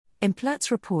Implats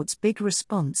reports big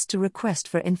response to request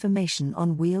for information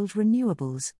on wheeled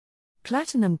renewables.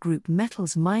 Platinum Group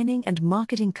metals mining and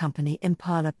marketing company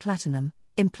Impala Platinum,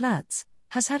 Implats,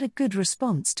 has had a good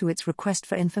response to its request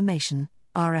for information,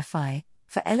 RFI,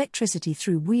 for electricity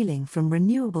through wheeling from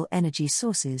renewable energy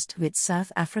sources to its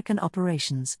South African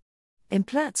operations.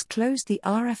 Implats closed the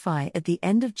RFI at the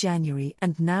end of January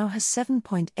and now has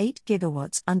 7.8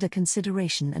 gigawatts under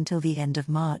consideration until the end of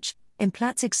March,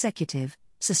 Implats executive,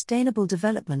 Sustainable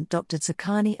Development Dr.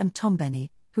 Tsakani Mtombeni,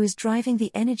 who is driving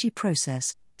the energy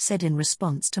process, said in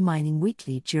response to Mining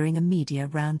Weekly during a media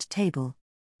roundtable.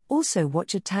 Also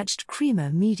watch attached Creamer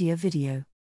Media video.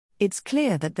 It's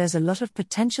clear that there's a lot of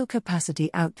potential capacity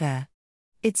out there.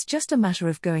 It's just a matter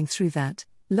of going through that,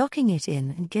 locking it in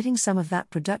and getting some of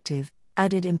that productive,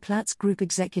 added Implats Group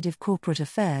Executive Corporate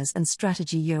Affairs and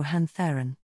Strategy Johan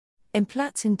Theron.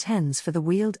 Implats intends for the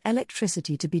wheeled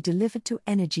electricity to be delivered to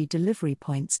energy delivery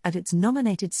points at its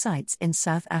nominated sites in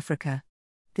South Africa.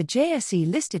 The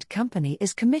JSE-listed company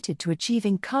is committed to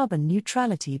achieving carbon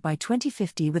neutrality by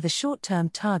 2050 with a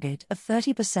short-term target of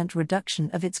 30% reduction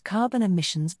of its carbon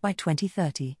emissions by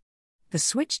 2030. The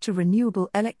switch to renewable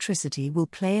electricity will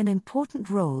play an important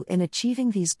role in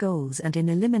achieving these goals and in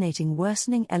eliminating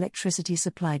worsening electricity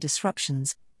supply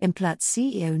disruptions, Implats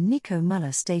CEO Nico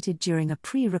Muller stated during a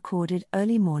pre-recorded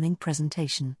early morning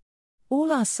presentation.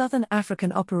 All our Southern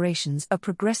African operations are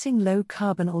progressing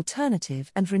low-carbon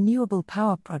alternative and renewable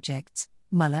power projects,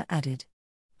 Muller added.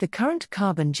 The current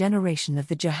carbon generation of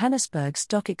the Johannesburg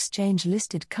Stock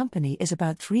Exchange-listed company is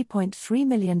about 3.3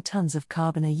 million tons of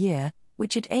carbon a year,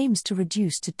 which it aims to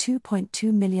reduce to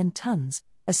 2.2 million tons,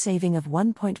 a saving of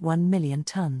 1.1 million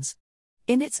tons.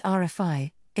 In its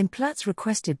RFI, Implats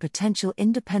requested potential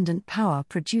independent power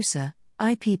producer,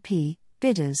 IPP,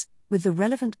 bidders, with the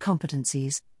relevant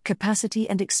competencies, capacity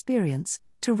and experience,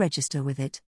 to register with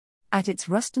it. At its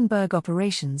Rustenburg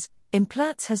operations,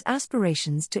 Implats has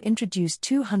aspirations to introduce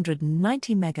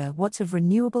 290 megawatts of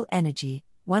renewable energy,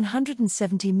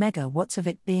 170 megawatts of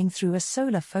it being through a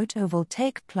solar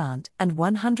photovoltaic plant and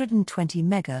 120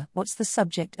 megawatts the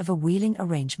subject of a wheeling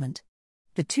arrangement.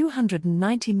 The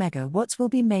 290 megawatts will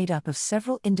be made up of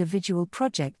several individual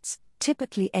projects,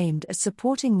 typically aimed at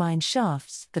supporting mine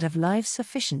shafts that have lives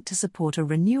sufficient to support a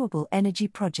renewable energy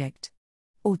project.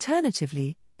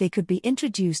 Alternatively, they could be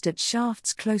introduced at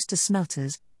shafts close to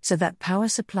smelters, so that power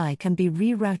supply can be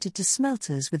rerouted to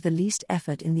smelters with the least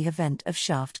effort in the event of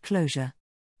shaft closure.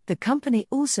 The company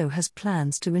also has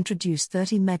plans to introduce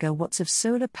 30 megawatts of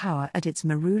solar power at its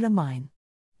Marula mine.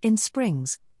 In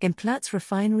Springs, Implats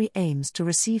refinery aims to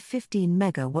receive 15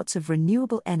 megawatts of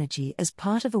renewable energy as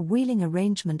part of a wheeling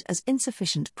arrangement as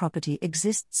insufficient property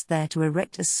exists there to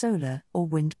erect a solar or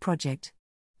wind project.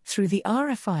 Through the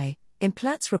RFI,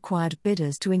 Implats required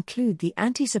bidders to include the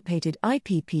anticipated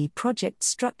IPP project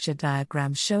structure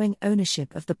diagram showing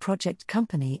ownership of the project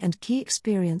company and key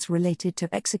experience related to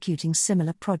executing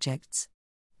similar projects.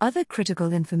 Other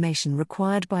critical information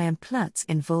required by Implats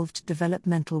involved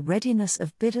developmental readiness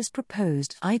of bidders'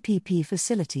 proposed IPP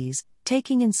facilities,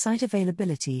 taking in site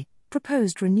availability,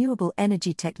 proposed renewable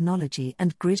energy technology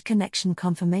and grid connection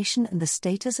confirmation and the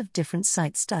status of different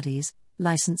site studies,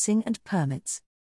 licensing and permits.